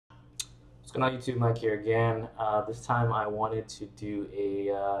What's going on YouTube? Mike here again. This time I wanted to do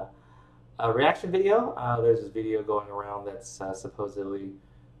a reaction video. There's this video going around that's supposedly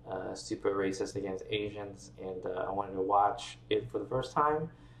super racist against Asians, and I wanted to watch it for the first time.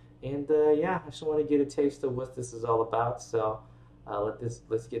 And yeah, I just want to get a taste of what this is all about. So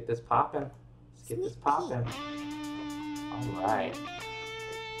let's get this popping. Let's get this popping. All right.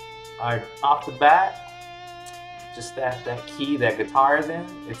 All right, off the bat. Just that key that guitar is in,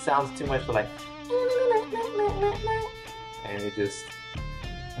 it sounds too much like, and it just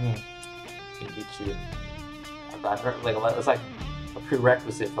can get you. I've heard like it's like a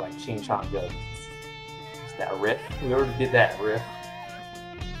prerequisite for like Ching Chong Go. It's that riff. We already did that riff.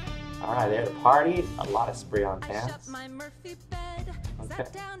 All right, there, the party. A lot of spray on pants. Okay.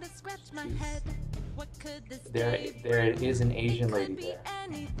 There is an Asian lady there.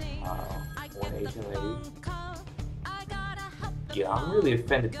 One Asian lady. Yeah, I'm really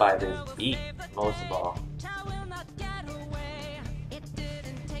offended by this beat, most of all.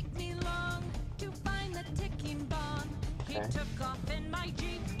 Okay.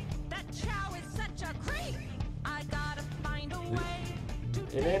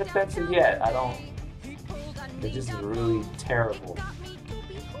 It ain't offensive yet. I don't. It's just really terrible.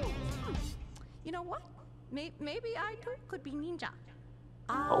 You know what? Maybe I too could be Neenja.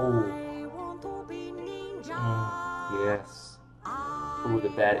 Oh. I want to be Neenja. Yes. Ooh, the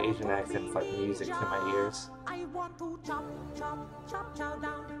bad Asian accent's like music to my ears. I want to chop, chop, chop, chow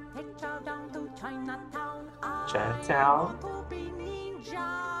down, take chow down to Chinatown. Chinatown?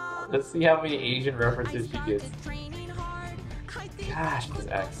 Let's see how many Asian references she gets. Gosh, this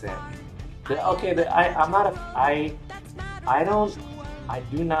accent. Okay, I'm not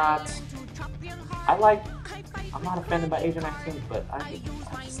offended by Asian accents, but I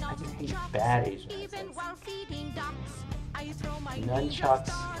just hate bad Asian accents.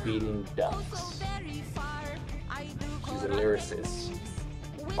 Nunchucks feeding ducks. She's a lyricist.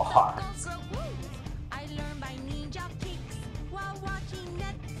 Bars. I learned by Neenja kicks while watching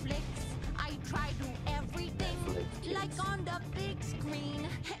Netflix. I try to everything like on the big screen.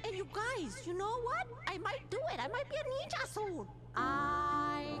 And you guys, you know what? I might do it. I might be a ninja soon.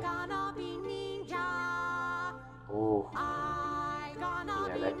 I gonna be Neenja. Oh.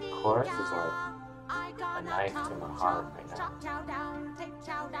 Yeah, that chorus is like a knife to my heart right now.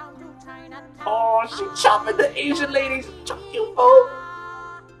 Oh, she chopping the Asian ladies. Chop you both.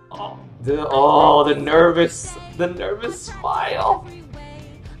 The nervous smile.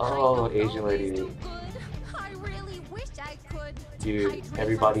 Oh, Asian lady. Dude,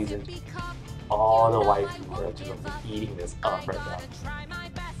 everybody's in. All the white people are just eating this up right now.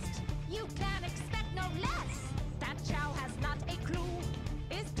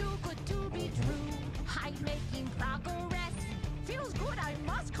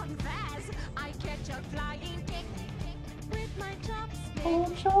 Oh,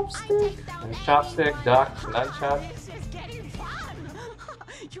 chopstick! And chopstick, duck, nunchuck. This is getting fun!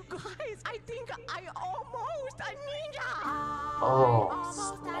 You guys, I think I almost a ninja! Oh,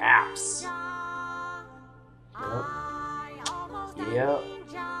 snaps! Yep.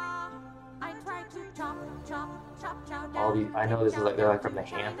 All these, I know this is like, they're like from the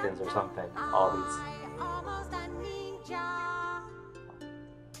Hamptons or something. All these.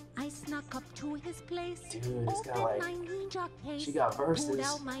 I snuck up to his place. Dude, it's got like, she got verses.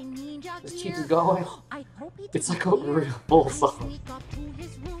 This keeps Gear. going. I hope he It's like a real full song. Sneak up to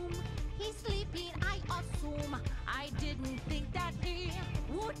his room. He's sleeping, I assume. I didn't think that he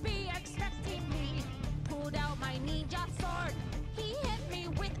would be expecting me. Pulled out my ninja sword. He hit me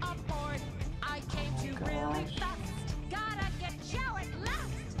with a board. I came to really fast. Gotta get Chow at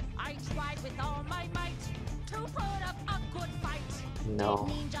last. I tried with all my might to put up a good fight. No.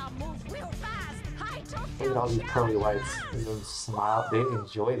 Ninja moves real fast. I took Look at all these pearly whites. They smile. They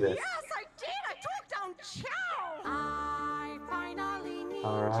enjoy this. Yes, I did. I took down Chow. I finally ninja.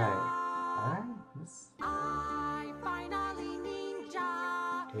 All right. I finally ninja.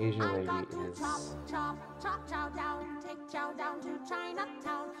 Asian lady is. Chop chow down, take chow down to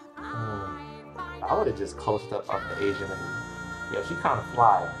Chinatown. I would have just closed up on the Asian lady. Yeah, she kind of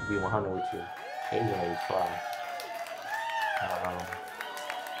fly. To be 100 with you. Asian ladies fly.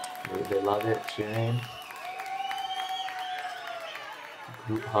 They love it, cheering.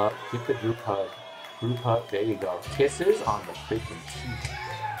 Group hug. Keep the group hug. Group hug. There you go. Kisses on the freaking cheek.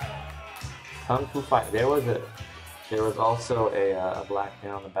 Kung Fu fight. There was also a black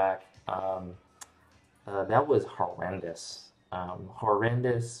man on the back. That was horrendous.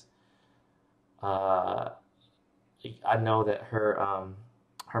 Horrendous. I know that her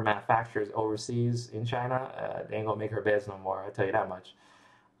manufacturers overseas in China, they ain't gonna make her beds no more. I tell you that much.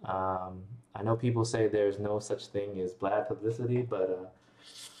 I know people say there's no such thing as bad publicity, but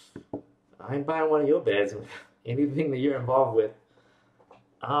I ain't buying one of your beds. Anything that you're involved with.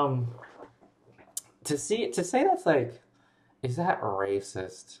 Um, to say that's like, is that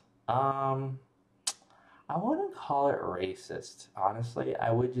racist? Um, I wouldn't call it racist, honestly.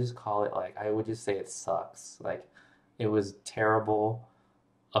 I would just call it like, I would just say it sucks. Like, it was terrible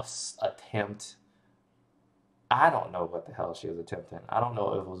attempt. I don't know what the hell she was attempting. I don't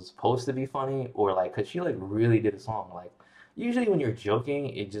know if it was supposed to be funny or like, cause she like really did a song. Like, usually when you're joking,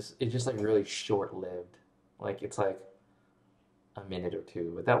 it's just like really short-lived. Like it's like a minute or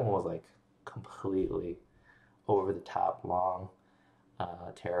two, but that one was like completely over the top long,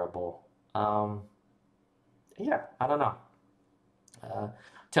 terrible. Um, yeah, I don't know. Uh,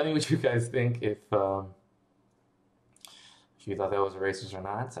 tell me what you guys think if you thought that was racist or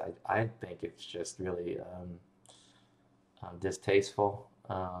not. I think it's just really distasteful.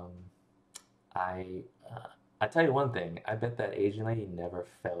 I I tell you one thing. I bet that Asian lady never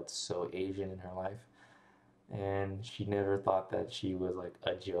felt so Asian in her life, and she never thought that she was like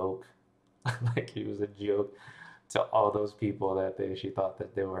a joke, like he was a joke to all those people that she thought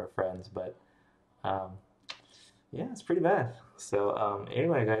that they were her friends. But um, yeah, it's pretty bad. So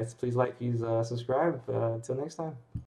anyway, guys, please like, please subscribe. Until next time.